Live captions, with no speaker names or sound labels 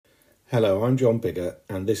Hello, I'm John Bigger,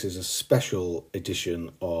 and this is a special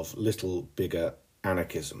edition of Little Bigger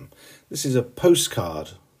Anarchism. This is a postcard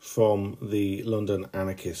from the London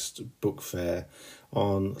Anarchist Bookfair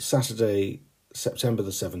on Saturday, September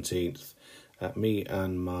the 17th. Me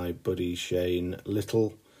and my buddy Shane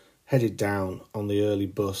Little headed down on the early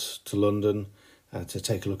bus to London to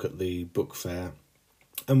take a look at the book fair.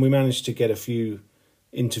 And we managed to get a few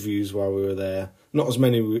interviews while we were there. Not as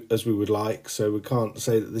many as we would like, so we can't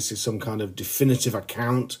say that this is some kind of definitive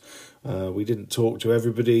account. We didn't talk to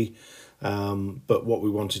everybody, but what we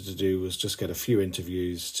wanted to do was just get a few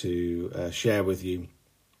interviews to share with you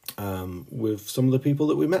with some of the people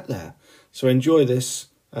that we met there. So enjoy this.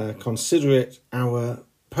 Consider it our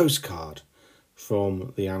postcard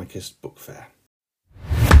from the Anarchist Book Fair.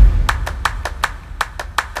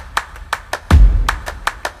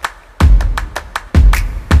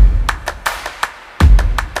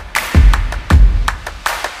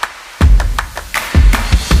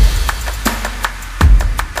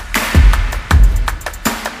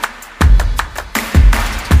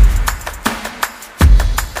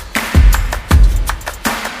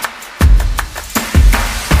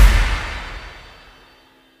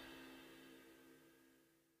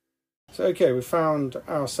 So, okay, we found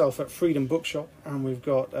ourselves at Freedom Bookshop, and we've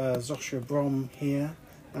got Zosha Brom here,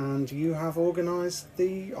 and you have organised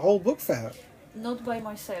the whole book fair. Not by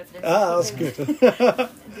myself. That's good. There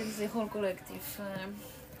is a whole collective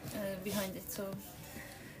behind it, so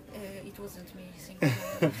it wasn't me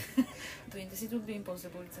doing this. It would be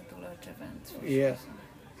impossible. It's a too large event. Yeah. Sure,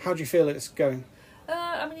 so. How do you feel it's going?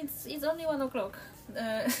 I mean, it's only 1 o'clock,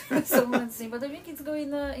 so let's see. But I think it's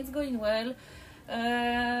going well.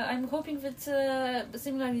 I'm hoping that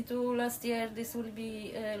similarly to last year, this will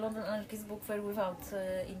be London Anarchist Book Fair without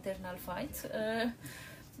internal fight.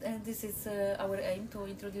 And this is our aim, to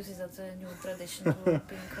introduce it as a new tradition, to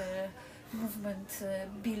being movement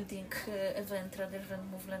building event rather than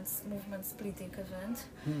movement splitting event.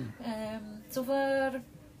 So far,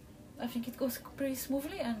 I think it goes pretty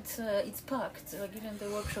smoothly, and it's packed. Even the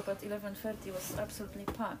workshop at 11:30 was absolutely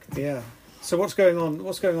packed. Yeah. So what's going on?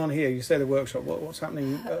 What's going on here? You say the workshop. What's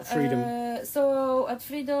happening at Freedom? So at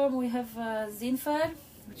Freedom we have Zine Fair,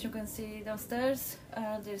 which you can see downstairs.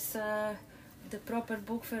 There's the proper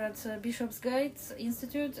book fair at Bishopsgate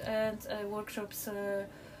Institute, and workshops are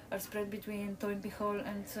spread between Toynbee Hall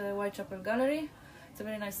and Whitechapel Gallery. It's a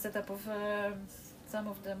very nice setup of some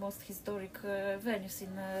of the most historic venues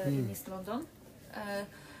in East London,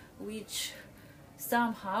 which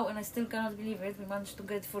somehow, and I still cannot believe it, we managed to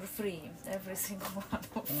get for free every single one of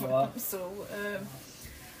them. Wow. So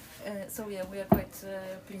yeah, we are quite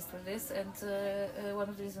pleased with this, and one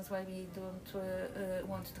of the reasons why we don't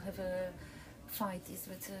want to have a fight is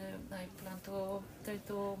that I plan to try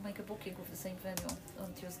to make a booking with the same venue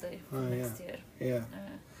on Tuesday next year. Yeah.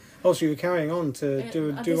 So you're carrying on to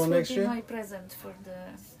do one next year? This will be my present for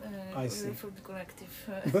the collective.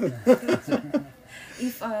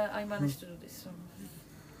 If I manage to do this.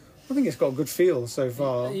 I think it's got a good feel so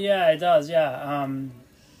far. Yeah, it does. Yeah.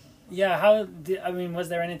 Was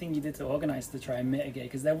there anything you did to organise to try and mitigate?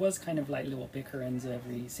 Because there was kind of like little bickerings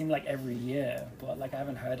seemed like every year, but like I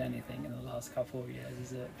haven't heard anything in the last couple of years.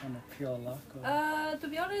 Is it kind of pure luck? Or? To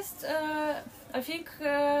be honest, I think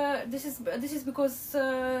this is because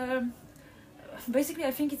basically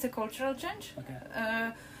I think it's a cultural change. Okay.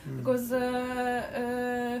 Because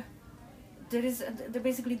there is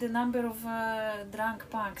basically the number of drunk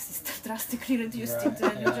punks is drastically reduced in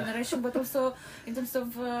the new generation, but also in terms of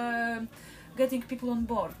getting people on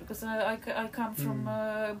board, because I come from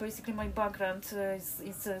basically my background is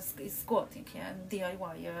squatting, and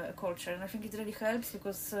DIY culture, and I think it really helps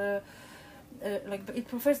because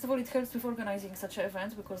first of all it helps with organizing such an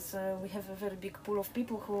event, because we have a very big pool of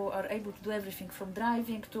people who are able to do everything from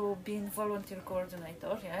driving to being volunteer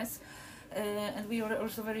coordinator. Yes. And we are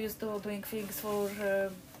also very used to doing things for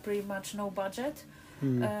pretty much no budget.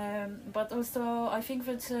 But also I think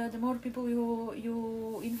that the more people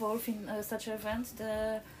you involve in such an event,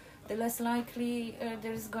 the less likely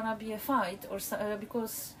there is gonna be a fight, or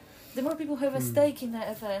because the more people have a stake in the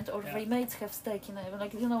event, or their mates have stake in the event.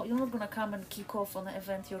 Like, you're not gonna come and kick off on an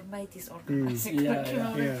event your mate is organizing.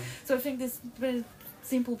 So I think this very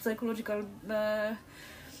simple psychological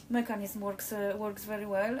mechanism works very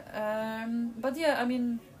well, but yeah, I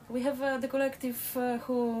mean, we have the collective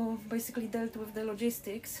who basically dealt with the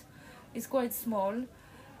logistics. It's quite small,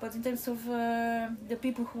 but in terms of the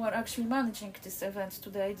people who are actually managing this event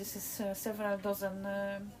today, this is several dozen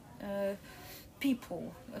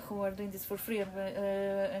people who are doing this for free,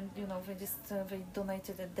 and they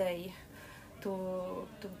donated a day to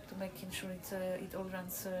making sure it all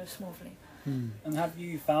runs smoothly. And have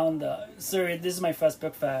you found so this is my first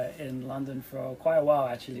book fair in London for quite a while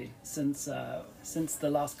actually, since the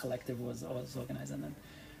last collective was organized,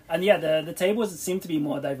 and yeah, the tables seem to be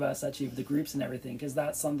more diverse actually with the groups and everything. Is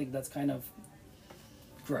that something that's kind of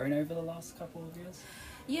grown over the last couple of years?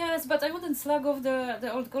 Yes, but I wouldn't slag off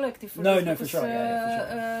the old collective. For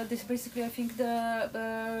sure. This basically, I think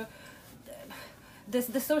the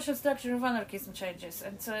social structure of anarchism changes,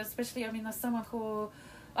 and especially, I mean, as someone who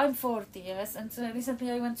I'm 40, yes, and recently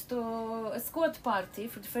I went to a squad party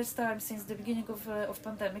for the first time since the beginning of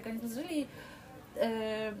pandemic, and it was really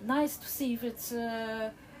nice to see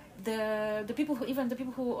that the people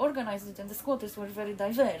who organized it and the squatters were very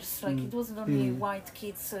diverse. Like it wasn't only white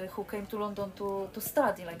kids who came to London to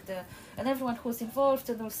study, and everyone who was involved,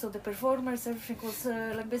 and also the performers. Everything was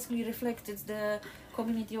basically reflected the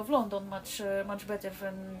community of London much better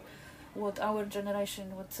than what our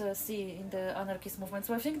generation would see in the anarchist movement.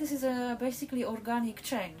 So I think this is a basically organic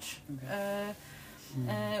change.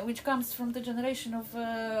 Which comes from the generation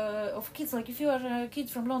of kids. Like if you are a kid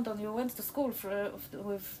from London, you went to school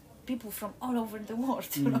with people from all over the world,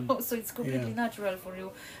 you know, so it's completely natural for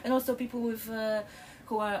you. And also people with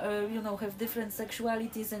who are have different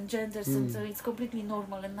sexualities and genders, and it's completely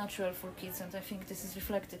normal and natural for kids. And I think this is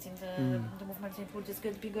reflected in the movement. It will just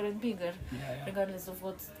get bigger and bigger, regardless of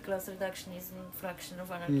what class reductionism fraction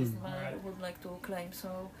of anarchism would like to claim.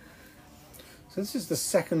 So this is the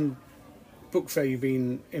second book fair you've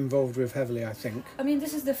been involved with heavily, I think. I mean,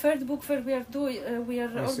 this is the third book fair we are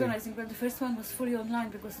organizing, but the first one was fully online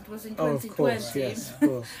because it was in 2020. Of course, yes, of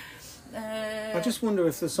course. I just wonder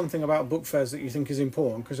if there's something about book fairs that you think is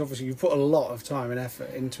important, because obviously you put a lot of time and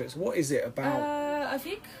effort into it. So what is it about? I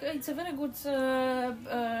think it's a very good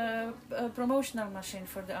promotional machine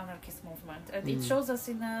for the anarchist movement, and it shows us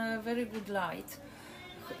in a very good light,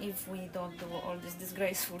 if we don't do all these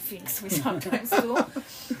disgraceful things we sometimes do.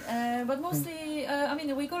 But mostly, I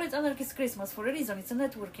mean, we call it Anarchist Christmas for a reason. It's a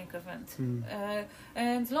networking event.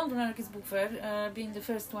 And London Anarchist Book Fair, being the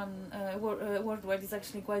first one worldwide, is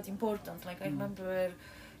actually quite important. Like I remember,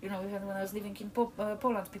 even when I was living in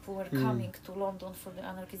Poland, people were coming to London for the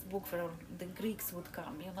Anarchist Book Fair, or the Greeks would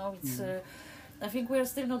come, it's... I think we are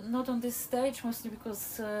still not on this stage, mostly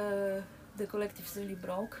because the collective is really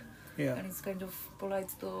broke. Yeah. And it's kind of polite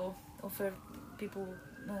to offer people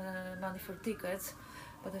money for tickets,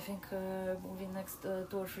 but I think within next 2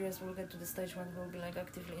 or 3 years we'll get to the stage when we'll be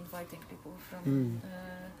actively inviting people from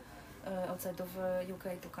outside of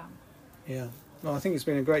UK to come. Yeah, well, I think it's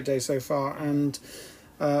been a great day so far, and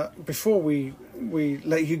before we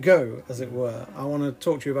let you go, as it were, I want to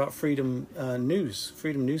talk to you about Freedom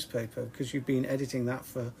newspaper, because you've been editing that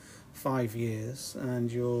for 5 years, and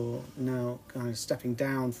you're now kind of stepping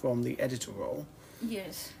down from the editor role.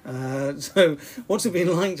 Yes. So what's it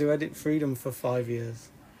been like to edit Freedom for 5 years?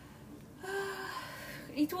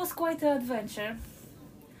 It was quite an adventure.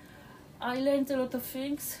 I learned a lot of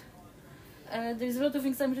things. There's a lot of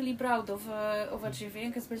things I'm really proud of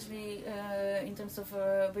achieving, especially in terms of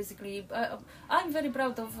basically. I'm very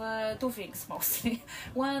proud of 2 things mostly.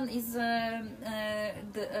 One is the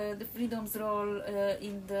Freedom's role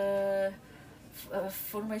in the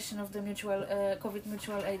formation of the COVID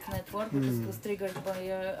mutual aid network, which was triggered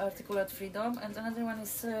by Articulate Freedom, and another one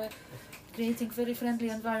is creating very friendly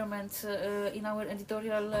environment in our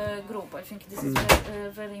editorial group. I think this is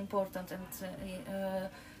very important, and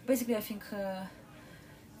basically I think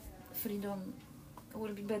Freedom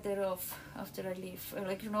will be better off after I leave.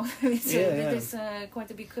 There's quite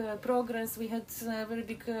a big progress. We had a very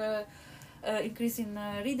big increase in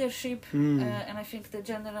readership, and I think the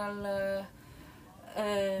general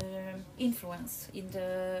influence in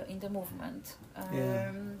the movement.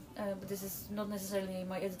 But this is not necessarily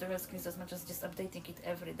my editorial skills as much as just updating it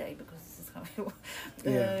every day, because this is how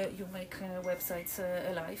you make websites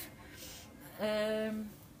alive.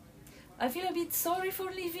 I feel a bit sorry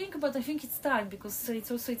for leaving, but I think it's time, because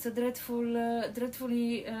it's a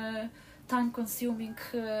dreadfully time-consuming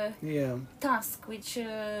task, which you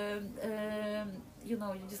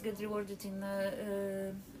just get rewarded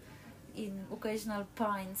in occasional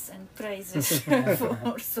pints and praises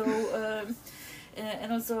for. So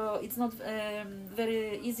and also it's not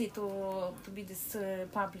very easy to be this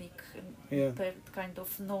public kind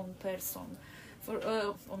of known person. for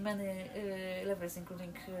on many levels,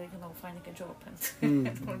 including finding a job and,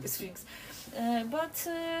 and all these things. But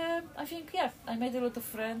I think I made a lot of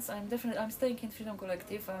friends. I'm staying in Freedom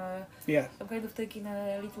Collective. I'm kind of taking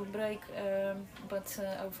a little break, but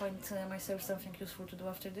I'll find myself something useful to do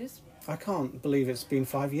after this. I can't believe it's been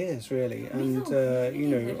 5 years, really, and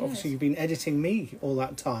obviously you've been editing me all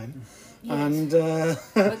that time. Yes. And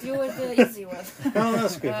but you were the easy one. Oh,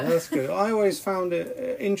 that's good. That's good. I always found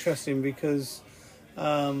it interesting because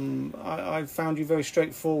I found you very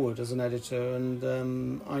straightforward as an editor,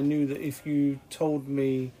 and I knew that if you told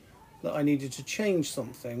me that I needed to change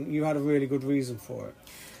something, you had a really good reason for it.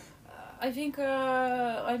 I think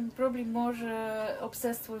I'm probably more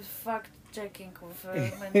obsessed with fact-checking with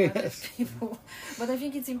many other people, but I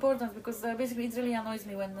think it's important because basically it really annoys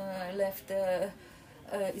me when left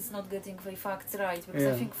is not getting the facts right, because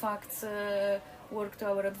I think facts work to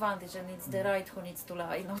our advantage, and it's the right who needs to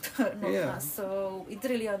lie, not us. So it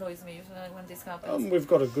really annoys me when this happens. We've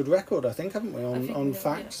got a good record, I think, haven't we, on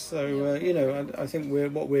facts? So I think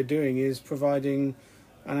what we're doing is providing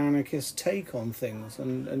an anarchist take on things,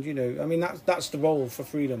 and I mean that's the role for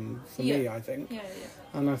Freedom for me, I think.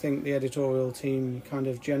 And I think the editorial team kind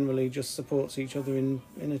of generally just supports each other in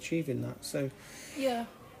achieving that. So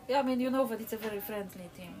I mean, that it's a very friendly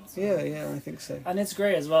team. So. Yeah, I think so. And it's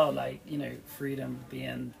great as well, like, Freedom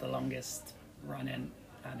being the longest running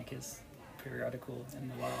anarchist periodical in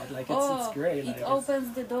the world. Like, it's great. Like, it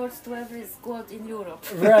opens the doors to every squad in Europe.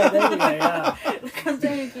 Right, there you go, yeah.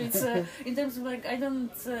 It's, in terms of, like, I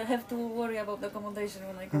don't have to worry about accommodation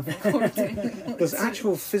when I go for quarantine. There's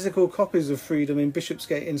actual physical copies of Freedom in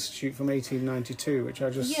Bishopsgate Institute from 1892, which I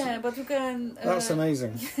just... Yeah, but you can... that's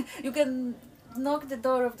amazing. You can knock the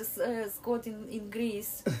door of the squad in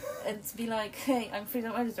Greece and be like, hey, I'm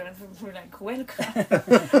Freedom Editor, and we're like, welcome.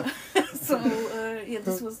 So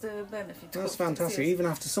this was the benefit. That's fantastic. Even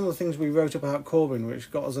after some of the things we wrote about Corbyn, which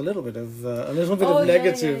got us a little bit of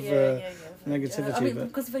negativity. I mean,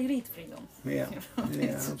 because they read Freedom. Yeah,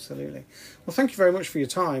 absolutely. Well, thank you very much for your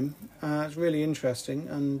time. It's really interesting,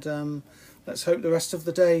 and let's hope the rest of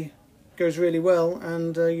the day goes really well,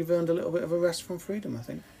 and you've earned a little bit of a rest from Freedom, I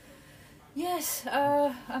think. Yes,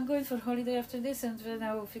 I'm going for holiday after this, and then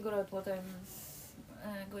I will figure out what I'm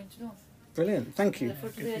going to do. Brilliant, thank you. For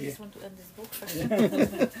today, I just want to end this book first.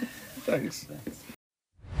 Thanks.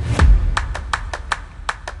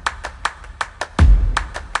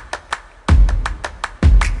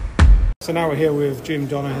 So now we're here with Jim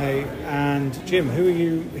Donaghy, and Jim, who are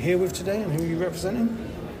you here with today, and who are you representing?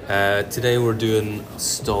 Today we're doing a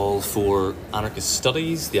stall for Anarchist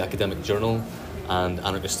Studies, the academic journal, and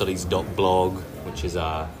anarchiststudies.blog, which is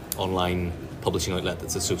an online publishing outlet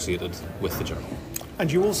that's associated with the journal.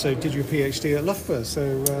 And you also did your PhD at Loughborough,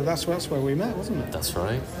 so that's where we met, wasn't it? That's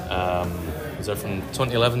right. I was there from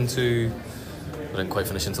 2011 to... I didn't quite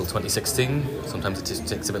finish until 2016. Sometimes it just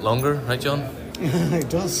takes a bit longer, right, John? It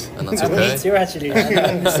does. And that's okay. Me too, actually.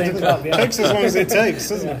 I'm in the same club, It takes as long as it takes,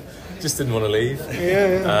 doesn't it? Just didn't want to leave.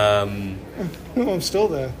 Yeah. I'm still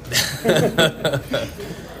there.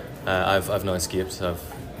 I've now escaped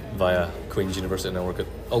via Queen's University, and I work at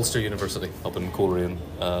Ulster University up in Coleraine,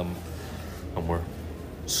 and we're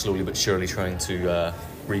slowly but surely trying to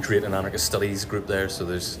recreate an anarchist studies group there. So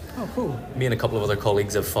there's cool. Me and a couple of other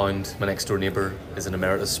colleagues have found. My next door neighbour is an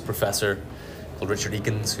emeritus professor called Richard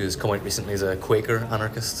Eakins, who has come out recently as a Quaker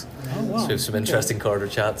anarchist. Oh, wow. So we have some interesting corridor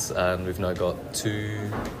chats, and we've now got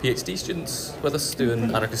 2 PhD students with us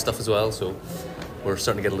doing anarchist stuff as well. So we're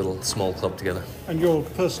starting to get a little small club together. And your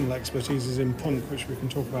personal expertise is in punk, which we can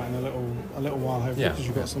talk about in a little while, hopefully, because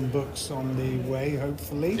you've got some books on the way,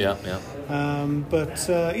 hopefully. Yeah.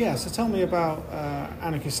 So tell me about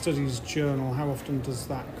Anarchist Studies Journal. How often does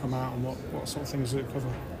that come out, and what sort of things does it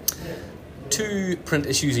cover? 2 print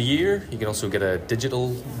issues a year. You can also get a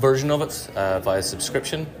digital version of it via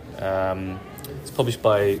subscription. It's published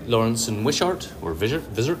by Lawrence and Wishart, or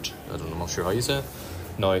Vizart. I'm not sure how you say it.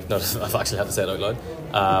 No, I've actually had to say it out loud.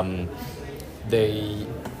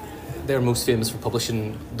 They're most famous for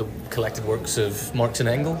publishing the collected works of Marx and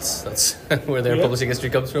Engels. That's where their publishing history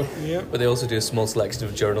comes from. But they also do a small selection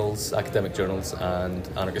of journals, academic journals, and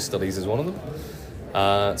Anarchist Studies is one of them.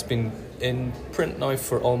 It's been in print now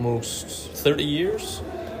for almost 30 years.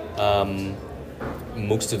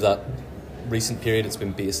 Most of that recent period it's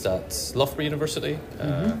been based at Loughborough University.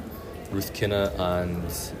 Ruth Kinna and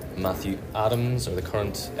Matthew Adams are the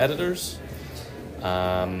current editors.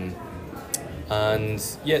 And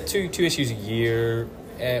 2 issues a year,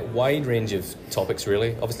 wide range of topics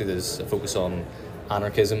really. Obviously there's a focus on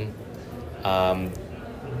anarchism.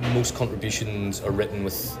 Most contributions are written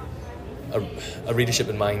with a readership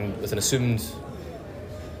in mind, with an assumed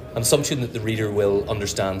an assumption that the reader will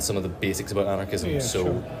understand some of the basics about anarchism. Yeah, so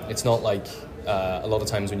sure. it's not like a lot of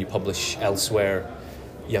times when you publish elsewhere,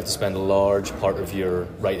 you have to spend a large part of your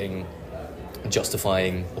writing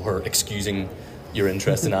justifying or excusing your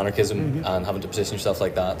interest in anarchism and having to position yourself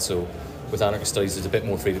like that. So with anarchist studies, there's a bit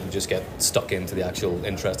more freedom to just get stuck into the actual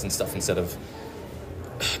interest and stuff instead of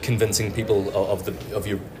convincing people of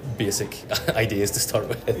your basic ideas to start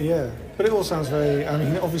with. Yeah, but it all sounds very, I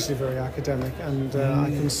mean, obviously very academic, and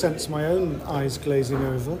I can sense my own eyes glazing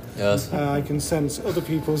over. Yes. I can sense other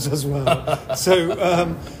people's as well. So,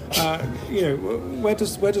 you know, where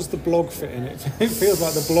does the blog fit in it? It feels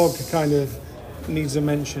like the blog kind of needs a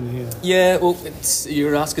mention here. Yeah, well,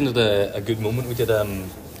 you're asking at a good moment. We did an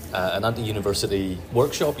anti-university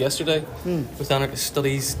workshop yesterday with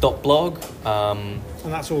anarchiststudies.blog. And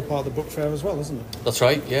that's all part of the Bookfair as well, isn't it? That's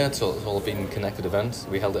right, yeah, it's all been connected event.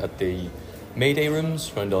 We held it at the Mayday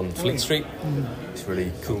Rooms round on Fleet Street. It's a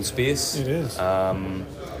really cool space. It is. And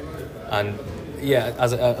yeah,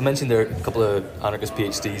 as I mentioned there, a couple of anarchist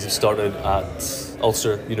PhDs have started at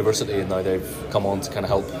Ulster University, and now they've come on to kind of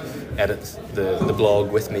help edit the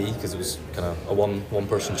blog with me, because it was kind of a one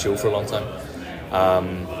person show for a long time.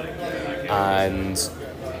 And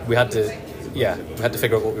we had to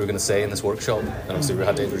figure out what we were going to say in this workshop, and obviously we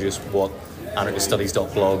had to introduce what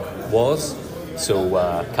anarchiststudies.blog was. So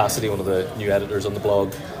Cassidy, one of the new editors on the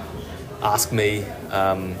blog, asked me,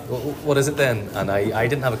 what is it then? And I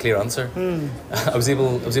didn't have a clear answer. I was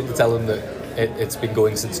able to tell him that it's been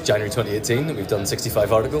going since January 2018, that we've done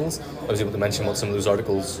 65 articles. I was able to mention what some of those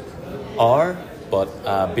articles are, but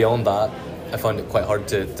beyond that, I found it quite hard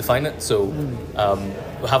to define it. So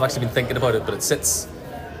we have actually been thinking about it, but it sits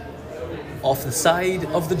off the side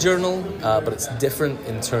of the journal, but it's different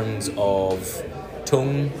in terms of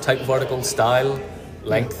tone, type of article, style,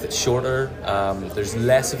 length. It's shorter. There's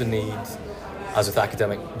less of a need, as with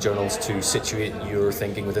academic journals, to situate your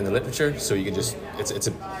thinking within the literature. So you can just, it's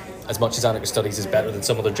as much as anarchist studies is better than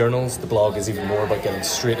some other journals, the blog is even more about getting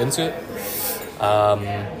straight into it.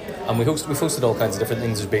 And we've hosted all kinds of different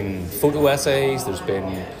things. There's been photo essays, there's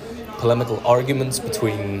been polemical arguments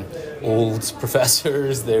between old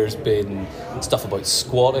professors, there's been stuff about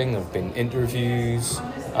squatting, there have been interviews,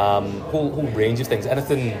 whole range of things.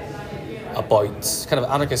 Anything about kind of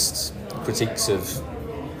anarchist critiques of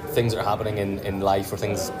things that are happening in life, or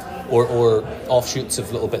things, or offshoots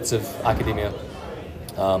of little bits of academia.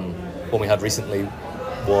 One we had recently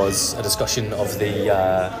was a discussion of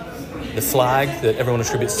the flag that everyone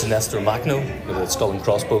attributes to Nestor Makhno, with the skull and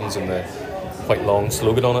crossbones and the quite long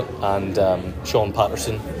slogan on it. And Sean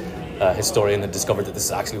Patterson, historian, had discovered that this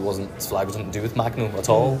flag wasn't to do with Makhno at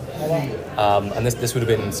all. And this would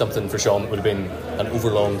have been something for Sean that would have been an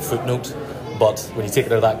overlong footnote. But when you take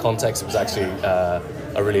it out of that context, it was actually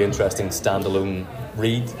a really interesting standalone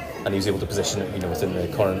read, and he was able to position it, within the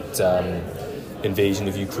current invasion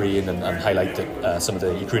of Ukraine, and highlight that some of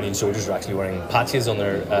the Ukrainian soldiers are actually wearing patches on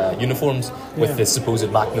their uniforms with this supposed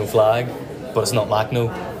Makhno flag, but it's not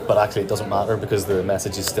Makhno. But actually, it doesn't matter because the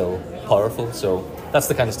message is still powerful. So that's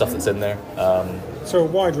the kind of stuff that's in there. So a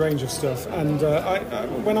wide range of stuff, and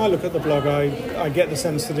when I look at the blog, I get the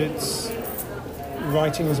sense that it's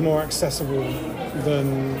writing is more accessible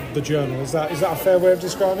than the journal. Is that a fair way of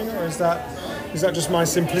describing it, or is that just my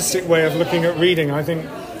simplistic way of looking at reading? I think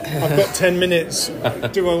I've got 10 minutes.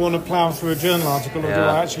 Do I want to plough through a journal article, or do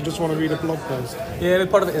I actually just want to read a blog post? Yeah,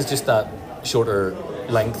 part of it is just that shorter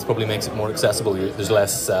length probably makes it more accessible. There's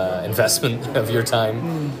less investment of your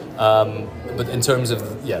time. But in terms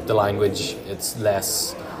of the language, it's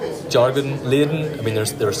less jargon laden. I mean,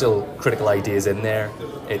 there are still critical ideas in there.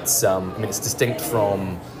 It's it's distinct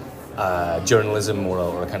from journalism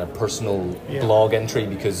or a kind of personal blog entry,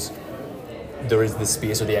 because there is the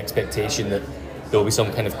space or the expectation that there will be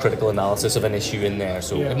some kind of critical analysis of an issue in there.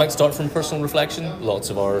 So it might start from personal reflection. Lots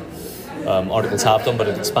of our articles have done, but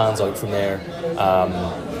it expands out from there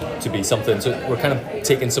to be something. So we're kind of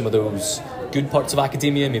taking some of those good parts of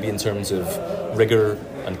academia, maybe in terms of rigor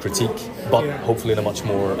and critique, but hopefully in a much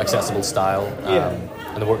more accessible style.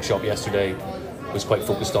 And the workshop yesterday was quite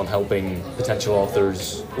focused on helping potential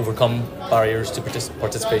authors overcome barriers to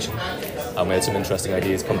participation. We had some interesting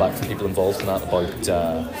ideas come back from people involved in that about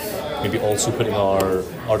maybe also putting our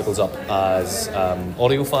articles up as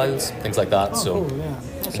audio files, things like that.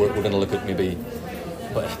 We're going to look at maybe,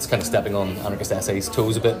 but it's kind of stepping on Anarchist Essays'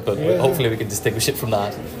 toes a bit, but hopefully we can distinguish it from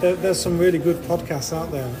that. There's some really good podcasts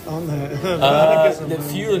out there, aren't there?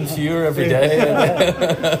 Fewer and fewer every day.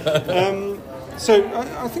 So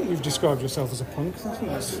I think you've described yourself as a punk. I think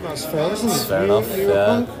that's fair, isn't it? Fair enough. You're a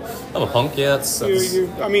punk. I'm a punk. Yeah.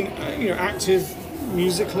 Active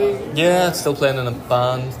musically? Yeah, still playing in a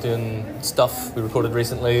band, doing stuff we recorded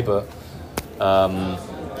recently, but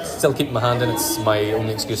still keeping my hand in. It's my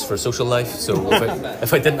only excuse for social life. So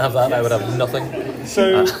if I didn't have that, I would have nothing.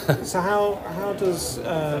 So how does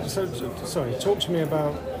sorry? Talk to me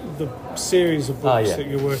about the series of books that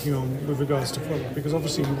you're working on with regards to punk, because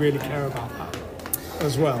obviously you really care about that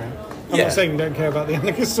as well. I'm not saying you don't care about the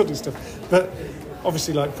anarchist study stuff, but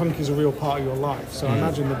obviously, like, punk is a real part of your life. So I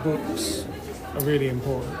imagine the books are really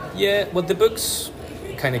important. Yeah, well, the books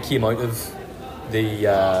kind of came out of the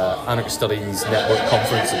Anarchist Studies Network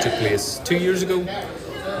conference that took place 2 years ago.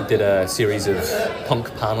 We did a series of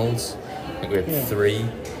punk panels. I think we had 3,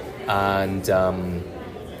 and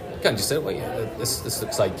kind of just said, well, this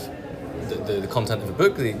looks like the content of a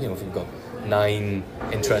book. If we've got 9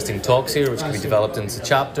 interesting talks here, which can be developed into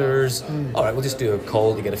chapters. All right, we'll just do a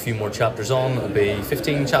call to get a few more chapters on. It'll be a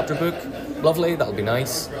 15 chapter book. Lovely, that'll be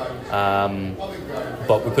nice.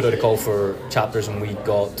 But we put out a call for chapters, and we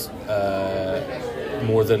got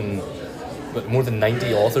more than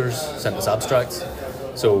 90 authors sent us abstracts.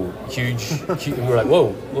 So huge. We were like,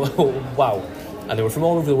 whoa, wow. And they were from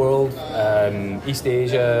all over the world, East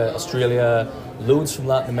Asia, Australia, loads from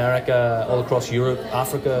Latin America, all across Europe,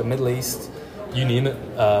 Africa, Middle East, you name it.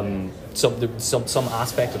 Some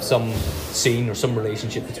aspect of some scene or some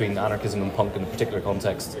relationship between anarchism and punk in a particular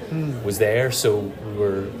context was there. So we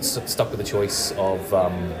were stuck with the choice of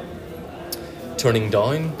turning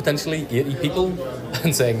down potentially 80 people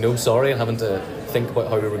and saying no, sorry, and having to think about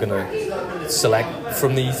how we were going to select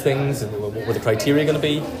from these things and what were the criteria going to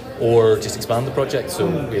be, or just expand the project. So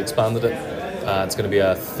we expanded it. It's going to be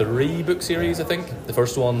a 3-book series, I think. The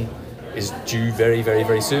first one is due very, very,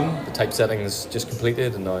 very soon. The typesetting is just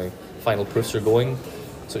completed, and now final proofs are going.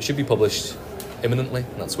 So it should be published imminently.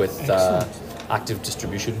 And that's with Active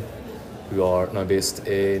Distribution, who are now based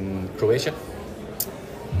in Croatia.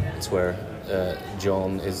 That's where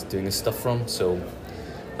John is doing his stuff from. So,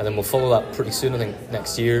 and then we'll follow that pretty soon. I think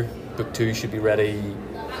next year, book 2 should be ready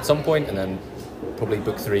at some point, and then probably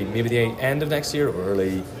book 3 maybe the end of next year or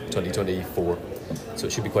early 2024. So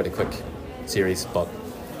it should be quite a quick series, but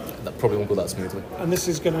that probably won't go that smoothly. And this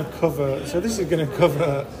is going to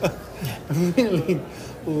cover a really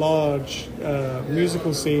large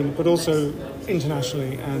musical scene, but also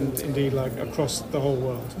internationally and indeed like across the whole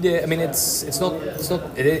world. Yeah, I mean it is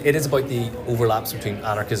about the overlaps between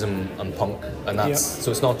anarchism and punk, and that's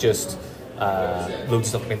so it's not just loads of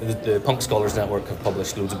stuff. I mean, the Punk Scholars Network have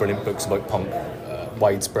published loads of brilliant books about punk,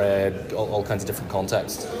 widespread, all kinds of different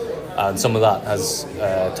contexts, and some of that has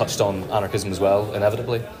touched on anarchism as well,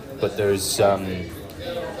 inevitably. But there's, I've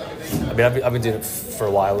been doing it for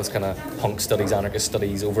a while, this kind of punk studies, anarchist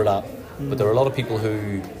studies overlap. But there are a lot of people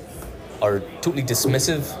who are totally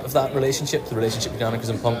dismissive of that relationship, the relationship between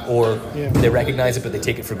anarchism and punk, or they recognise it but they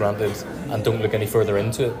take it for granted and don't look any further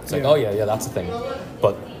into it. It's like, oh yeah, that's a thing.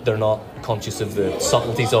 But they're not conscious of the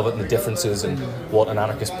subtleties of it and the differences and what an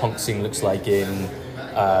anarchist punk scene looks like in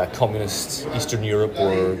communist Eastern Europe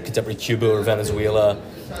or contemporary Cuba or Venezuela.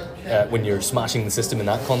 When you're smashing the system in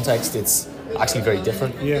that context, it's actually very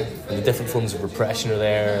different. Yeah. And the different forms of repression are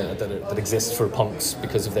there that exist for punks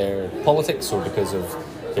because of their politics or because of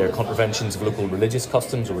their contraventions of local religious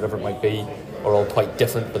customs or whatever it might be, are all quite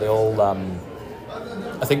different, but they all,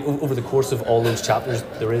 I think over the course of all those chapters,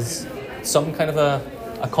 there is some kind of a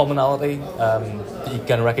commonality that you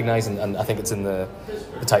kind of recognise, and I think it's in the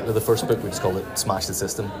title of the first book. We just called it Smash the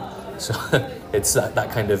System. So it's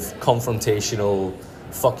that kind of confrontational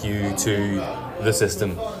fuck you to the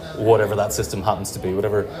system, whatever that system happens to be,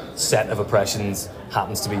 whatever set of oppressions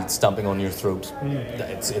happens to be stamping on your throat.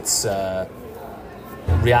 It's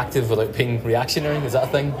reactive without being reactionary. Is that a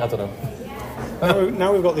thing? I don't know.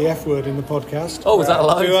 Now we've got the F word in the podcast. Oh, is that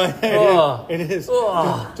allowed? It is.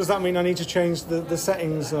 Does that mean I need to change the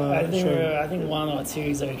settings? I think 1 or 2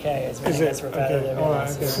 is okay. It's really less repetitive. Okay. All right.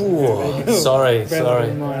 Okay.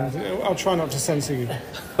 Sorry. I'll try not to censor you.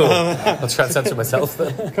 I'll try and censor myself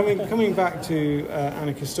then. Coming back to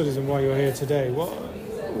anarchist studies and why you're here today, what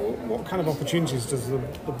kind of opportunities does the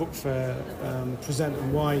book fair present,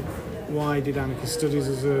 and why did anarchist studies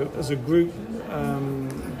as a group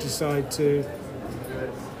decide to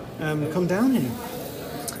come down here?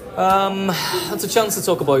 That's a chance to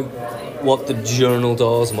talk about what the journal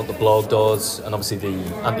does and what the blog does, and obviously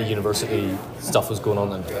the anti-university stuff was going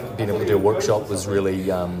on, and being able to do a workshop was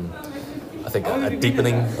really, I think, a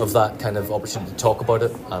deepening of that kind of opportunity to talk about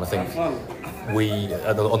it. And I think we,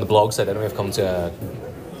 on the blog side, anyway, have come to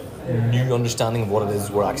a new understanding of what it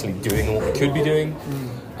is we're actually doing and what we could be doing.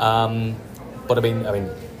 But I mean,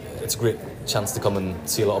 it's a great chance to come and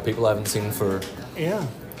see a lot of people I haven't seen for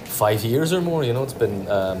 5 years or more. You know, it's been.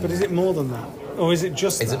 But is it more than that, or is it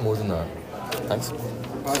just? Is it more than that? Thanks.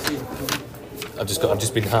 I've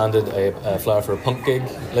just been handed a flyer for a punk gig,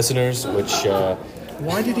 listeners, which.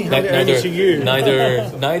 Why did he hand it over to you?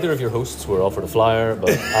 Neither of your hosts were offered a flyer,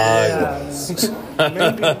 but I was.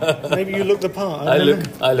 maybe you looked the part. I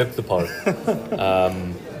looked the part.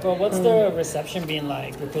 But what's the reception been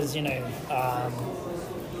like? Because a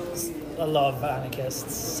lot of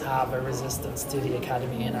anarchists have a resistance to the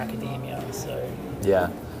academy and academia. So yeah,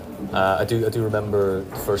 I do remember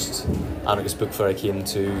the first anarchist book fair I came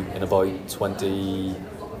to in about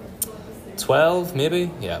 2012, maybe.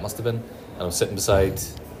 Yeah, it must have been. And I was sitting beside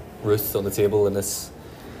Ruth on the table, and this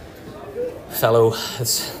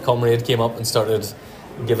comrade came up and started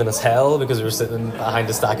giving us hell because we were sitting behind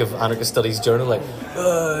a stack of Anarchist Studies journal, like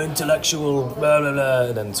intellectual, blah blah blah,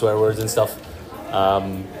 and then swear words and stuff.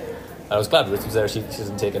 And I was glad Ruth was there. She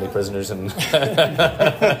doesn't take any prisoners, and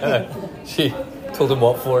she told him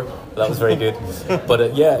what for. That was very good.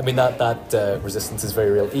 But yeah, I mean that resistance is very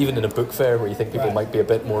real, even in a book fair where you think people might be a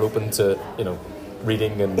bit more open to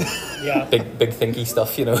reading and big thinky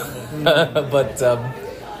stuff, But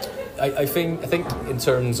I think in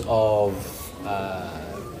terms of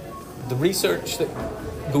the research that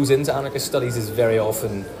goes into anarchist studies is very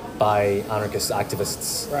often by anarchist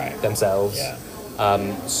activists themselves. Yeah.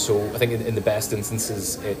 So I think in the best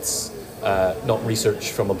instances it's not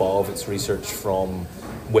research from above, it's research from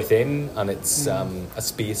within, and it's a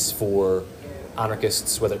space for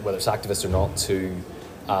anarchists, whether it's activists or not, to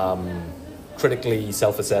critically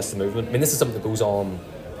self-assess the movement. I mean, this is something that goes on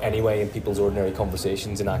anyway in people's ordinary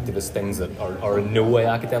conversations and activist things that are in no way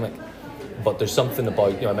academic. But there's something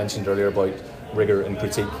about, I mentioned earlier about rigour and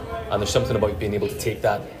critique, and there's something about being able to take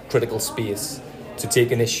that critical space to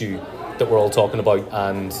take an issue that we're all talking about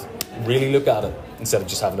and really look at it instead of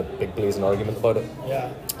just having a big blazing argument about it.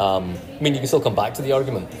 Yeah. I mean, you can still come back to the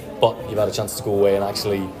argument, but you've had a chance to go away and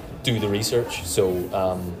actually do the research. So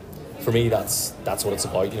for me, that's what it's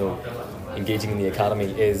about. Engaging in the academy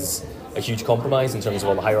is a huge compromise in terms of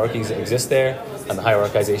all the hierarchies that exist there and the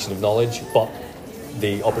hierarchization of knowledge, but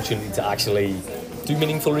the opportunity to actually do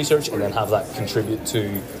meaningful research and then have that contribute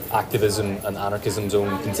to activism and anarchism's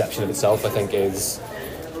own conception of itself, I think is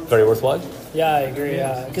very worthwhile. Yeah, I agree.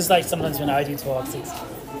 Because sometimes when I do talks, it's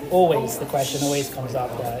always the question always comes up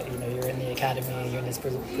that you're in the academy, you're in this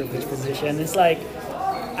privileged position. It's like.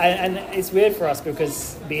 And it's weird for us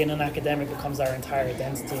because being an academic becomes our entire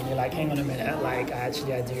identity, and you're like, hang on a minute, I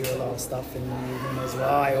do a lot of stuff in the movement as well,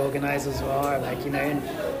 I organise as well, and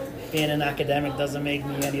being an academic doesn't make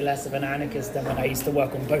me any less of an anarchist than when I used to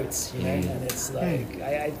work on boats, and it's like,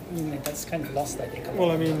 that's kind of lost, I think. Well,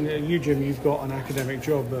 I mean, you, Jim, you've got an academic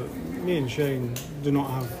job, but me and Shane do not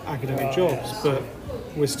have academic jobs, but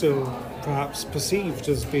we're still perhaps perceived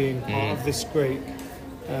as being part of this great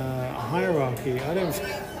hierarchy. I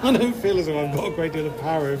don't feel as though I've got a great deal of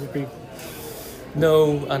power over people.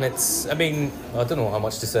 No, and it's, I mean, I don't know how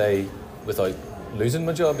much to say without losing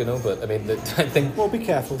my job, but I mean, I think... Well, be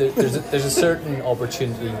careful. There's a certain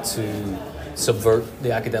opportunity to subvert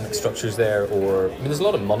the academic structures there, there's a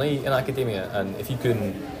lot of money in academia, and if you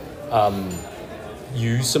can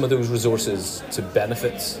use some of those resources to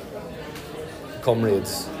benefit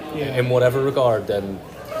comrades in whatever regard, then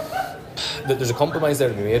there's a compromise there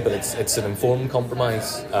to be made, but it's an informed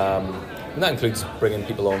compromise, and that includes bringing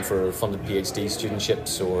people on for funded PhD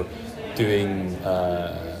studentships or doing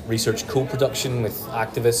research co-production with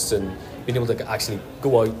activists and being able to actually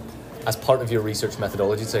go out as part of your research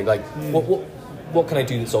methodology to say, what can I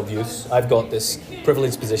do that's of use? I've got this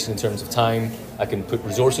privileged position in terms of time, I can put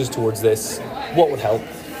resources towards this, what would help?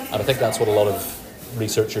 And I think that's what a lot of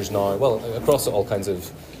researchers now, across all kinds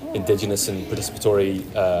of indigenous and participatory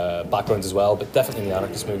backgrounds as well, but definitely in the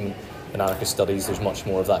anarchist movement and anarchist studies, there's much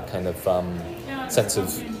more of that kind of sense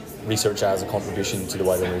of research as a contribution to the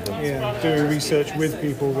wider movement. Yeah, doing research with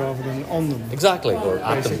people rather than on them. Exactly, or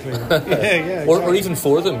at them. Exactly. Or even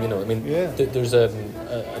for them, there's a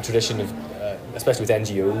tradition of, especially with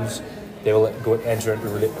NGOs, they will enter into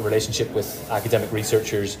a relationship with academic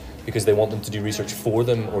researchers because they want them to do research for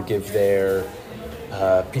them or give their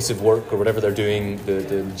piece of work or whatever they're doing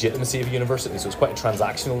the legitimacy of a university. So it's quite a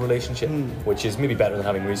transactional relationship, which is maybe better than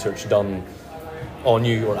having research done on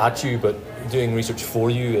you or at you, but doing research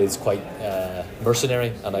for you is quite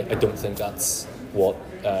mercenary, and I don't think that's what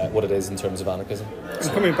it is in terms of anarchism.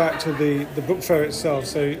 And coming back to the book fair itself,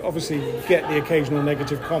 so obviously you get the occasional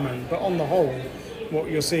negative comment, but on the whole, what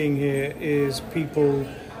you're seeing here is people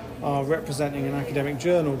are representing an academic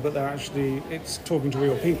journal, but it's talking to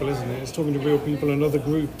real people, isn't it? It's talking to real people and other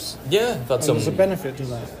groups. Yeah, there's a benefit to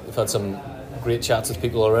that. We've had some great chats with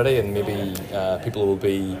people already, and maybe people will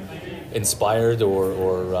be inspired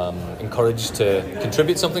or encouraged to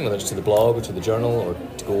contribute something, whether it's to the blog or to the journal or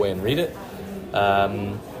to go away and read it.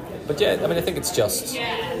 But yeah, I mean, I think it's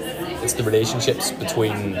the relationships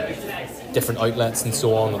between different outlets and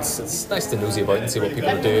so on. It's nice to nosy about and see what people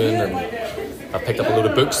are doing, and I picked up a load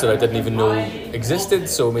of books that I didn't even know existed.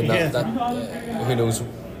 So I mean, that who knows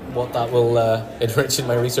what that will enrich in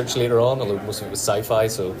my research later on. Although most of it was sci-fi,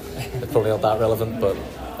 so it's probably not that relevant. But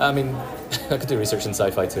I mean, I could do research in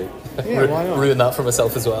sci-fi too. Yeah, why not? Ruin that for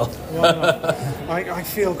myself as well. Why not? I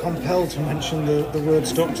feel compelled to mention the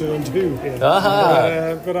words Doctor and Who here,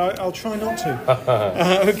 but I'll try not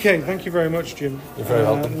to. Okay, thank you very much, Jim. You're very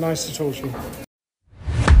welcome. Nice to talk to you.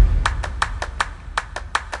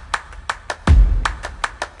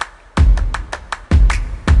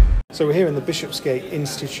 So we're here in the Bishopsgate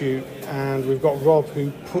Institute, and we've got Rob, who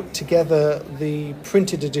put together the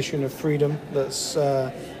printed edition of Freedom that's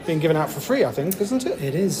being given out for free, I think, isn't it?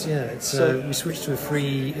 It is, yeah. We switched to a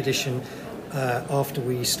free edition after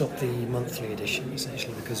we stopped the monthly edition,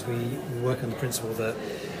 essentially, because we work on the principle that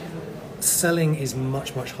selling is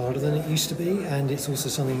much, much harder than it used to be, and it's also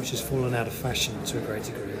something which has fallen out of fashion to a great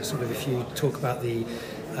degree. Sort of, if you talk about the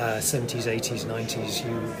 70s, 80s, 90s,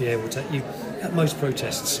 you would be able to, at most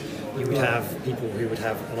protests, you would have people who would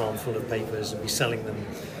have an armful of papers and be selling them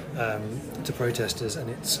to protesters, and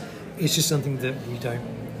it's just something that we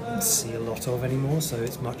don't see a lot of anymore. So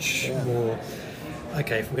it's much more,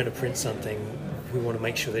 okay, if we're going to print something, we want to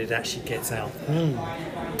make sure that it actually gets out.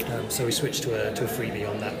 So we switched to a freebie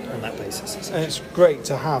on that basis. And it's great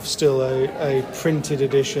to have still a printed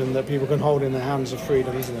edition that people can hold in their hands of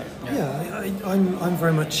Freedom, isn't it? Yeah, I'm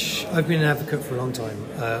very much. I've been an advocate for a long time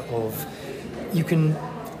of you can,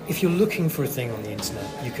 if you're looking for a thing on the internet,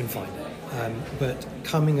 you can find it. But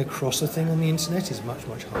coming across a thing on the internet is much,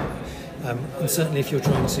 much harder. And certainly if you're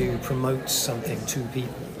trying to promote something to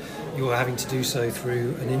people, you're having to do so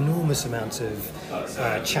through an enormous amount of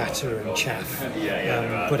chatter and chaff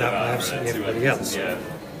put out by absolutely everybody else.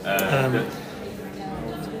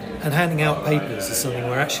 And handing out papers is something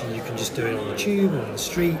where actually you can just do it on the tube or on the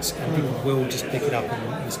street, and people will just pick it up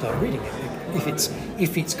and start reading it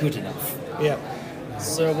if it's good enough. Yeah.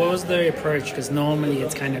 So what was the approach? Because normally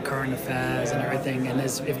it's kind of current affairs and everything, and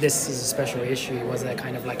if this is a special issue, was there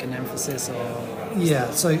kind of like an emphasis or? Yeah,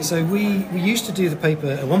 so we used to do the paper,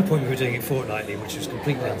 at one point we were doing it fortnightly, which was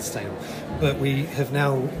completely unsustainable, but we have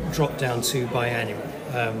now dropped down to biannual.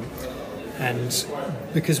 And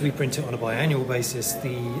because we print it on a biannual basis,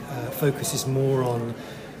 the focus is more on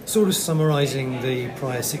sort of summarising the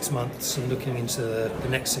prior 6 months and looking into the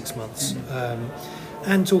next 6 months,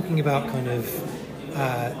 and talking about kind of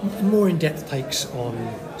more in-depth takes on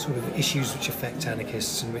sort of issues which affect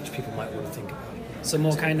anarchists and which people might want to think about. So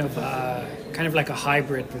more kind of like a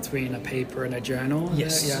hybrid between a paper and a journal?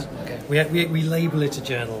 Yes. Yeah. Okay. We label it a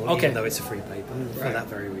journal, even though it's a free paper, for that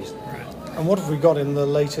very reason. Right. And what have we got in the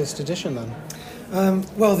latest edition then?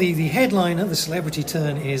 Well, the headliner, the celebrity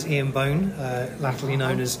turn, is Ian Bone, latterly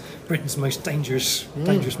known as Britain's most dangerous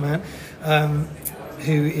man,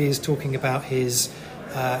 who is talking about his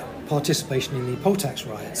participation in the poll tax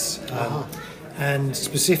riots, and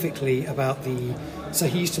specifically about so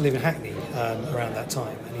he used to live in Hackney around that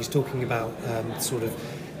time, and he's talking about sort of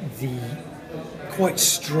the quite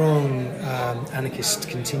strong anarchist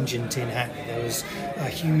contingent in Hackney. There was a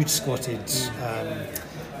huge squatted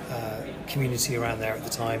community around there at the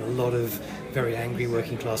time, a lot of very angry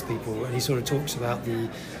working class people, and he sort of talks about the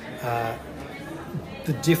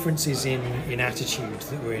differences in attitude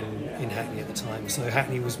that were in Hackney at the time. So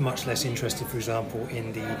Hackney was much less interested, for example,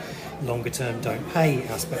 in the longer term don't pay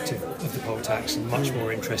aspect of the poll tax, and much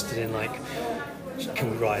more interested in like,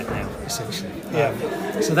 can we riot now, essentially.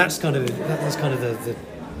 So that's kind of the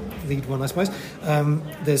lead one, I suppose.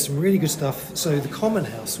 There's some really good stuff. So the Common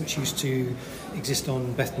House, which used to exist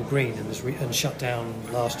on Bethnal Green and shut down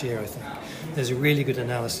last year, I think. There's a really good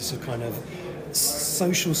analysis of kind of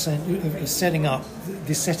setting up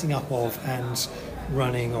of and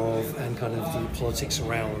running of and kind of the politics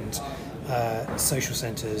around social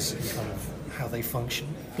centres and kind of how they function.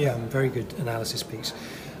 Very good analysis piece.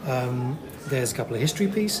 There's a couple of history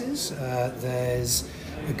pieces. There's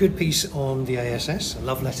a good piece on the ASS, a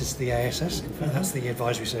love letter to the ASS. In fact, that's the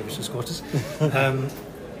advisory service for squatters.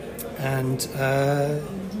 And a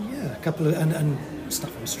couple of and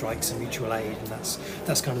stuff on strikes and mutual aid, and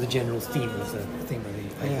that's kind of the general theme of the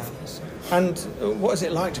paper. And what is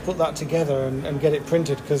it like to put that together and get it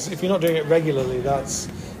printed? Because if you're not doing it regularly, that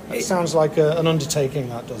sounds like an undertaking.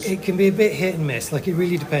 That does. It can be a bit hit and miss. Like, it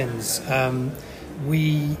really depends.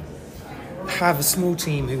 We have a small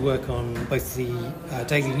team who work on both the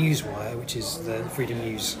Daily Newswire, which is the Freedom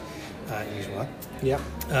News newswire. Yeah.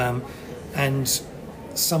 And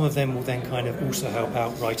some of them will then kind of also help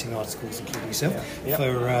out writing articles, including yourself,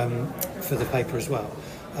 for the paper as well.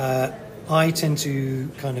 I tend to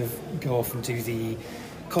kind of go off and do the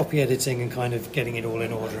copy editing and kind of getting it all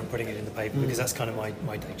in order and putting it in the paper, because that's kind of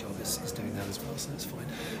my day job is doing that as well, so that's fine.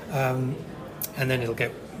 And then it'll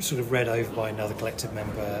get sort of read over by another collective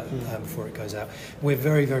member before it goes out. We're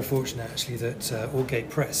very, very fortunate actually that Aldgate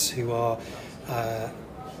Press, who are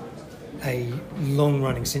a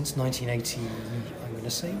long-running, since 1980, I'm going to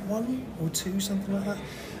say 1 or 2, something like that,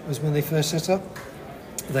 was when they first set up.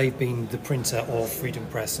 They've been the printer of Freedom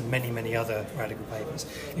Press and many, many other radical papers.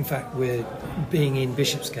 In fact, we're being in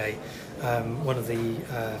Bishopsgate, one of the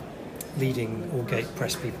leading Aldgate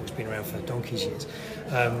Press people who's been around for donkey's years,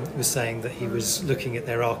 was saying that he was looking at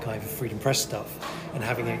their archive of Freedom Press stuff and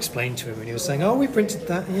having it explained to him, and he was saying, "Oh, we printed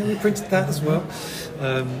that. Yeah, we printed that as well."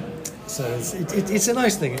 So it's a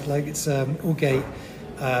nice thing. Like it's Aldgate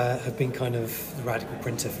have been kind of the radical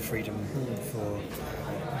printer for freedom for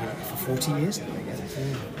 40 years now, I guess.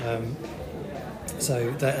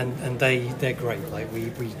 So that, and they're great. Like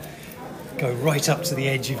we go right up to the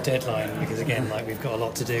edge of deadline, because again, like we've got a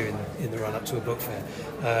lot to do in the run up to a book fair,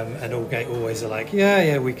 and Aldgate always are like,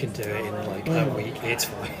 yeah, we can do it in like a week. It's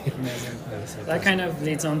fine. So that kind of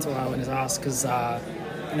leads on to what I wanted to ask, because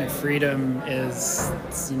freedom is,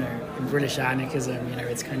 in British anarchism,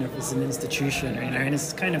 it's kind of it's an institution, and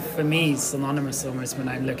it's kind of, for me, synonymous almost when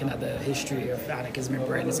I'm looking at the history of anarchism in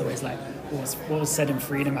Britain. It's always like what was said in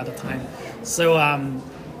freedom at the time. So,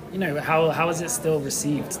 how is it still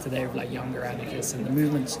received today with like younger anarchists, and the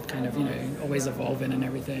movement's kind of always evolving and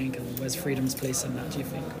everything? And where's freedom's place in that, do you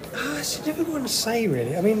think? It's a difficult one to say,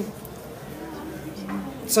 really. I mean,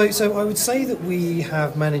 so I would say that we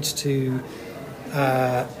have managed to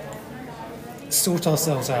sort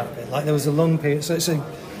ourselves out a bit. Like there was a long period. So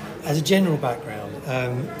as a general background,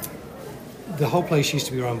 the whole place used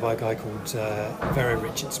to be run by a guy called Vero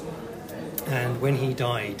Richards, and when he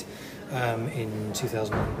died in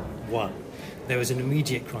 2001, there was an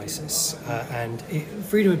immediate crisis, and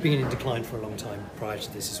freedom had been in decline for a long time prior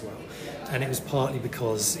to this as well, and it was partly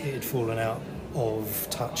because it had fallen out of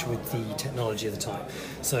touch with the technology of the time.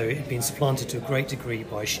 So it had been supplanted to a great degree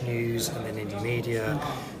by Schnews and then indie media,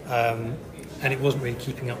 and it wasn't really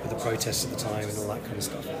keeping up with the protests at the time and all that kind of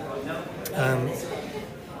stuff.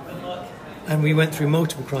 And we went through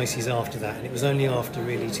multiple crises after that, and it was only after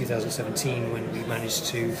really 2017 when we managed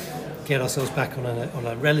to get ourselves back on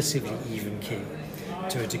a relatively even key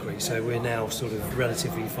to a degree. So we're now sort of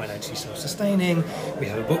relatively financially self-sustaining. We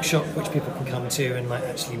have a bookshop which people can come to and like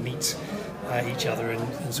actually meet each other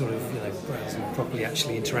and sort of browse and properly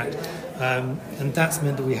actually interact. And that's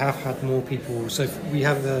meant that we have had more people. So we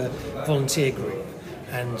have a volunteer group,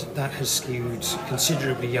 and that has skewed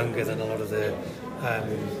considerably younger than a lot of the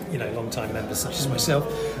long-time members such as myself,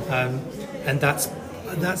 and that's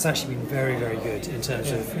actually been very, very good in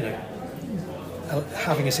terms of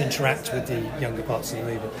having us interact with the younger parts of the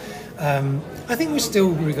movement. I think we're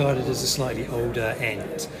still regarded as a slightly older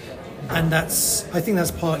end, and I think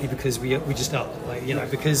that's partly because we just are,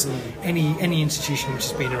 because any institution which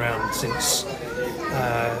has been around since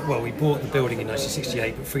we bought the building in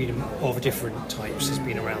 1968, but freedom of different types has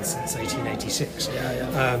been around since 1886.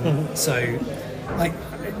 So, like,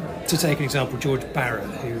 to take an example, George Barrett,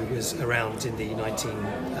 who was around in the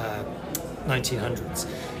 1900s,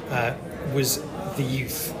 was the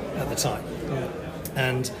youth at the time,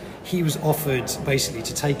 and he was offered basically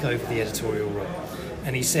to take over the editorial role.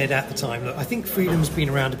 And he said at the time, look, I think freedom's been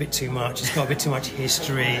around a bit too much. It's got a bit too much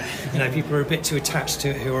history. People are a bit too attached to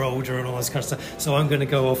it who are older and all this kind of stuff. So I'm going to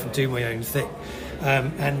go off and do my own thing.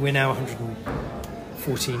 And we're now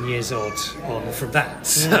 114 years odd on from that.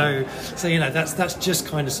 So that's just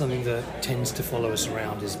kind of something that tends to follow us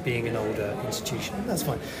around, is being an older institution. That's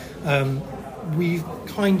fine. We've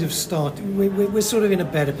kind of started. We're sort of in a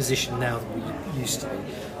better position now than we used to be,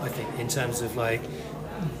 I think, in terms of like.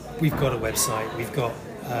 We've got a website, we've got,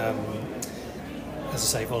 as I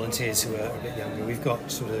say, volunteers who are a bit younger. We've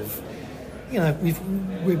got sort of,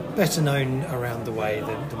 we're better known around the way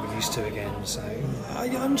than we used to again. So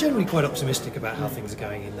I'm generally quite optimistic about how things are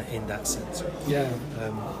going in that sense. Yeah.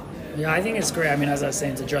 I think it's great. I mean, as I was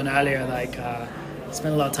saying to John earlier, like, I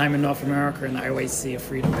spent a lot of time in North America, and I always see a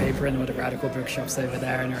freedom paper and all the radical bookshops over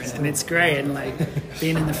there, and it's great. And like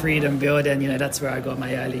being in the freedom building, that's where I got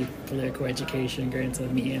my early political education, going to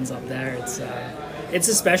the meetings up there. It's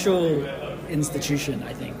a special institution,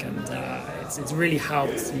 I think, and it's really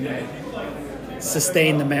helped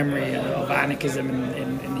sustain the memory of anarchism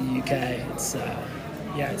in the UK. It's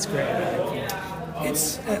it's great.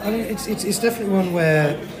 It's definitely one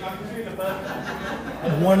where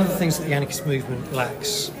one of the things that the anarchist movement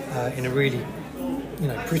lacks in a really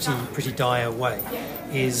pretty dire way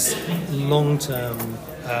is long-term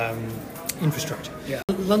infrastructure. Yeah.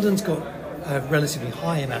 London's got a relatively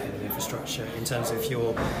high amount of infrastructure in terms of if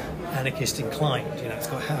you're anarchist inclined. It's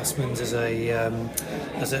got Houseman's as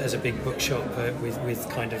a big bookshop with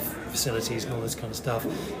kind of facilities and all this kind of stuff.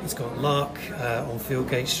 It's got Lark on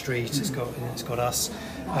Fieldgate Street. It's got us,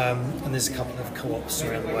 and there's a couple of co-ops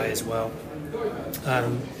around the way as well.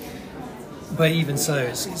 But even so,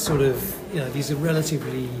 it's sort of these are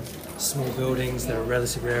relatively small buildings. They're a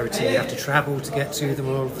relative rarity. You have to travel to get to them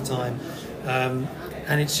all of the time,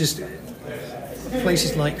 and it's just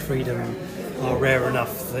places like Freedom are rare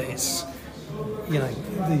enough that it's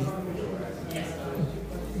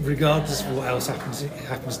regardless of what else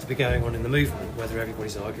happens to be going on in the movement, whether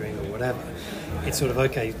everybody's arguing or whatever, it's sort of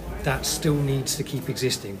okay. That still needs to keep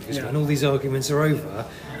existing because when all these arguments are over,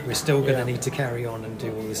 we're still going to need to carry on and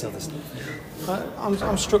do all this other stuff.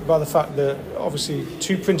 I'm struck by the fact that obviously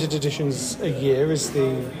 2 printed editions a year is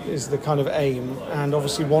the kind of aim, and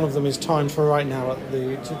obviously one of them is timed for right now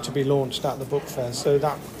to be launched at the book fair. So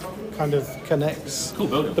that kind of connects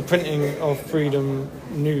the printing of Freedom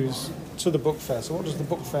News to the book fair. So what does the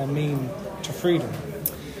book fair mean to Freedom?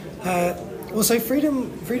 So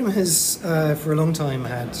Freedom has for a long time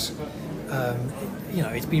had.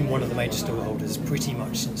 It's been one of the major storeholders pretty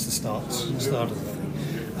much since the start of the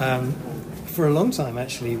thing. For a long time,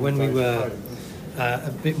 actually, when we were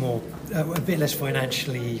a bit less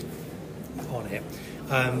financially on it,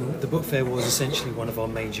 the book fair was essentially one of our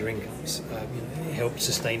major incomes. It helped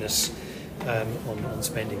sustain us on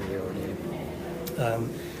spending year on year.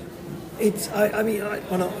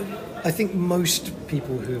 I think most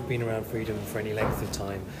people who have been around Freedom for any length of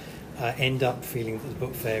time end up feeling that the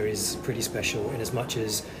book fair is pretty special in as much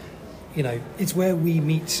as it's where we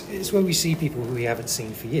meet, it's where we see people who we haven't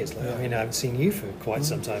seen for years. I haven't seen you for quite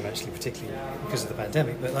some time actually, particularly because of the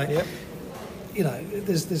pandemic, but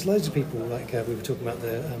there's loads of people like we were talking about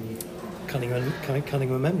the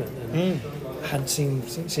Cunningham Amendment and hadn't seen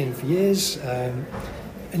for years, and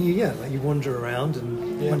you wander around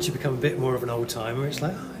and once you become a bit more of an old timer, it's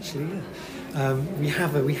like we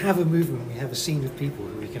have a movement, we have a scene of people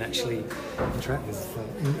who we can actually interact with.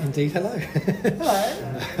 Indeed, hello.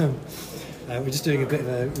 Hello. We're just doing a bit of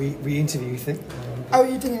a re-interview thing. Oh,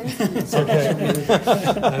 you're doing it? It's okay.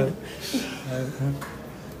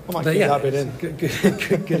 I might keep that bit in.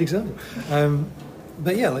 Good example.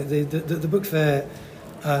 The book fair,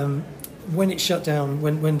 when it shut down,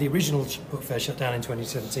 when the original book fair shut down in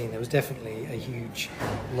 2017, there was definitely a huge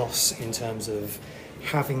loss in terms of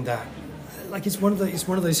having that. Like it's one of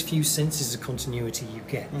those few senses of continuity you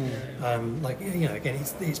get. Again,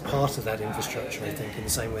 it's part of that infrastructure. I think in the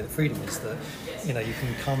same way that Freedom is, that you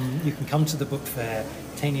can come to the book fair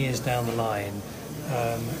 10 years down the line,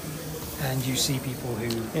 and you see people who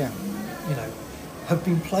have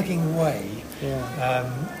been plugging away.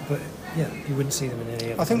 But you wouldn't see them in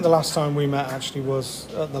any other. I think the last time we met actually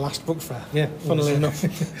was at the last book fair. Yeah, funnily enough.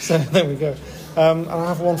 So there we go. And I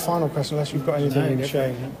have one final question, unless you've got anything in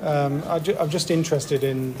Shane. I'm just interested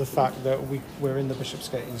in the fact that we're in the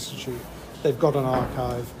Bishopsgate Institute. They've got an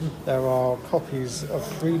archive. There are copies of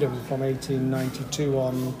Freedom from 1892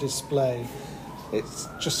 on display. It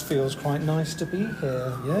just feels quite nice to be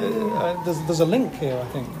here. There's a link here, I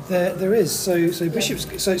think. There is. So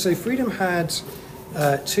Freedom had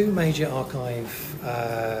 2 major archive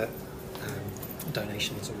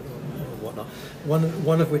donations or whatnot.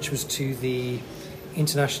 One of which was to the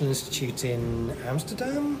International Institute in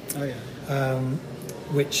Amsterdam. Oh yeah.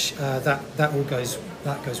 Which that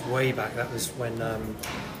goes way back. That was when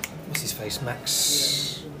what's his face,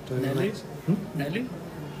 Max Nelly? Nelly?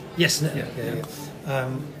 Yes, Nelly.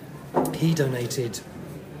 He donated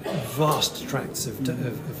vast tracts of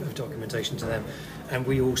documentation to them, and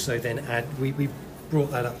we also then we brought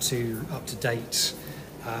that up to date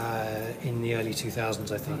in the early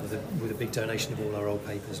 2000s, I think, with a big donation of all our old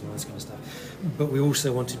papers and all this kind of stuff. But we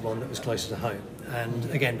also wanted one that was closer to home. And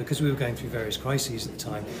again, because we were going through various crises at the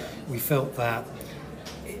time, we felt that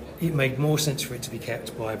it made more sense for it to be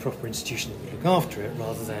kept by a proper institution that would look after it,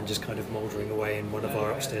 rather than just kind of mouldering away in one of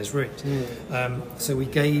our upstairs rooms. So we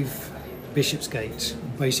gave Bishopsgate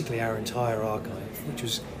basically our entire archive, which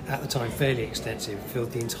was at the time fairly extensive,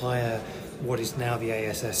 filled the entire what is now the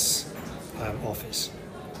ASS office.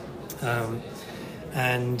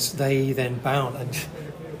 And they then bound, and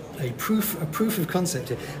a proof of concept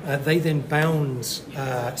here, they then bound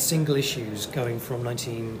single issues going from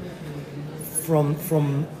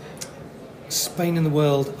Spain and the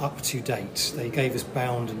World up to date. They gave us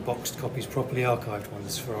bound and boxed copies, properly archived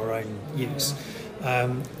ones for our own use.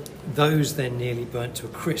 Those then nearly burnt to a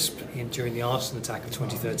crisp during the arson attack of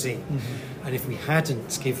 2013. And if we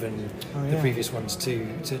hadn't given the previous ones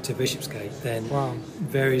to Bishopsgate, then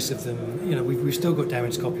various of them, you know, we've still got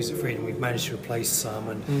damaged copies at Freedom. We've managed to replace some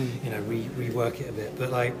and you know, rework it a bit.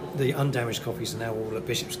 But like the undamaged copies are now all at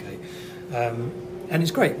Bishopsgate. And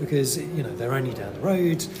it's great because, you know, they're only down the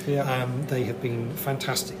road. They have been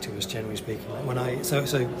fantastic to us, generally speaking. Like when I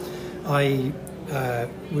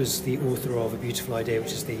was the author of A Beautiful Idea,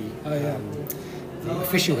 which is the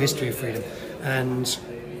official history of Freedom, and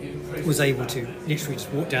was able to literally just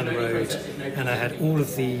walk down the road, and I had all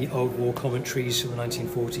of the old war commentaries from the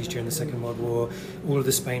 1940s during the Second World War, all of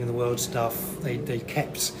the Spain and the World stuff they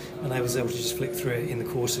kept, and I was able to just flick through it in the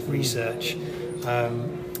course of research.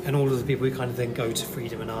 And all of the people who kind of then go to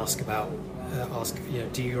Freedom and ask, you know,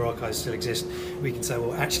 do your archives still exist? We can say,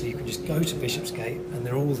 well, actually, you can just go to Bishopsgate, and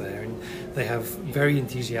they're all there, and they have very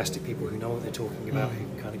enthusiastic people who know what they're talking about, who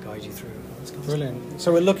can kind of guide you through it. Brilliant.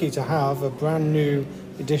 So we're lucky to have a brand new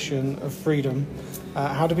edition of Freedom.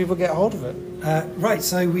 How do people get hold of it? Right,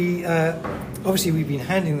 so we obviously we've been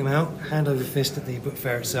handing them out hand over fist at the book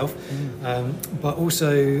fair itself, but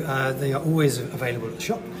also they are always available at the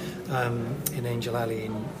shop in Angel Alley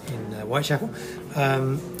in Whitechapel.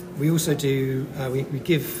 We also do we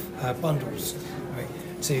give bundles, right,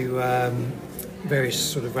 to various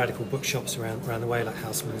sort of radical bookshops around the way, like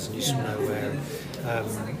Houseman's and News from Nowhere,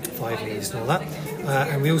 Five Leaves and all that.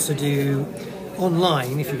 And we also do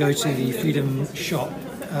online, if you go to the Freedom shop,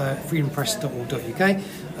 freedompress.org.uk,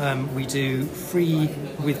 we do free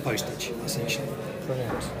with postage, essentially.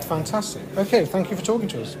 Brilliant. Fantastic. Okay, thank you for talking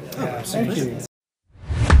to us. Thank you.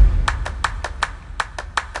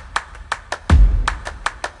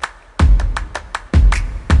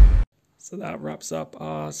 So that wraps up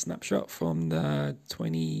our snapshot from the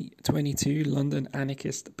 2022 London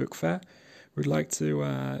Anarchist Book Fair. We'd like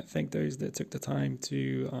to thank those that took the time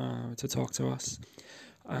to talk to us,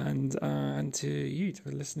 and to you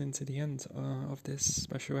for listening to the end of this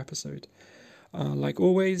special episode. Like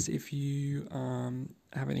always, if you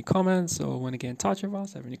have any comments or want to get in touch with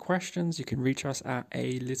us, have any questions, you can reach us at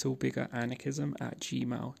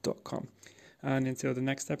alittlebiggeranarchism@gmail.com. And until the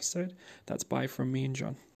next episode, that's bye from me and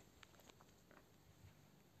John.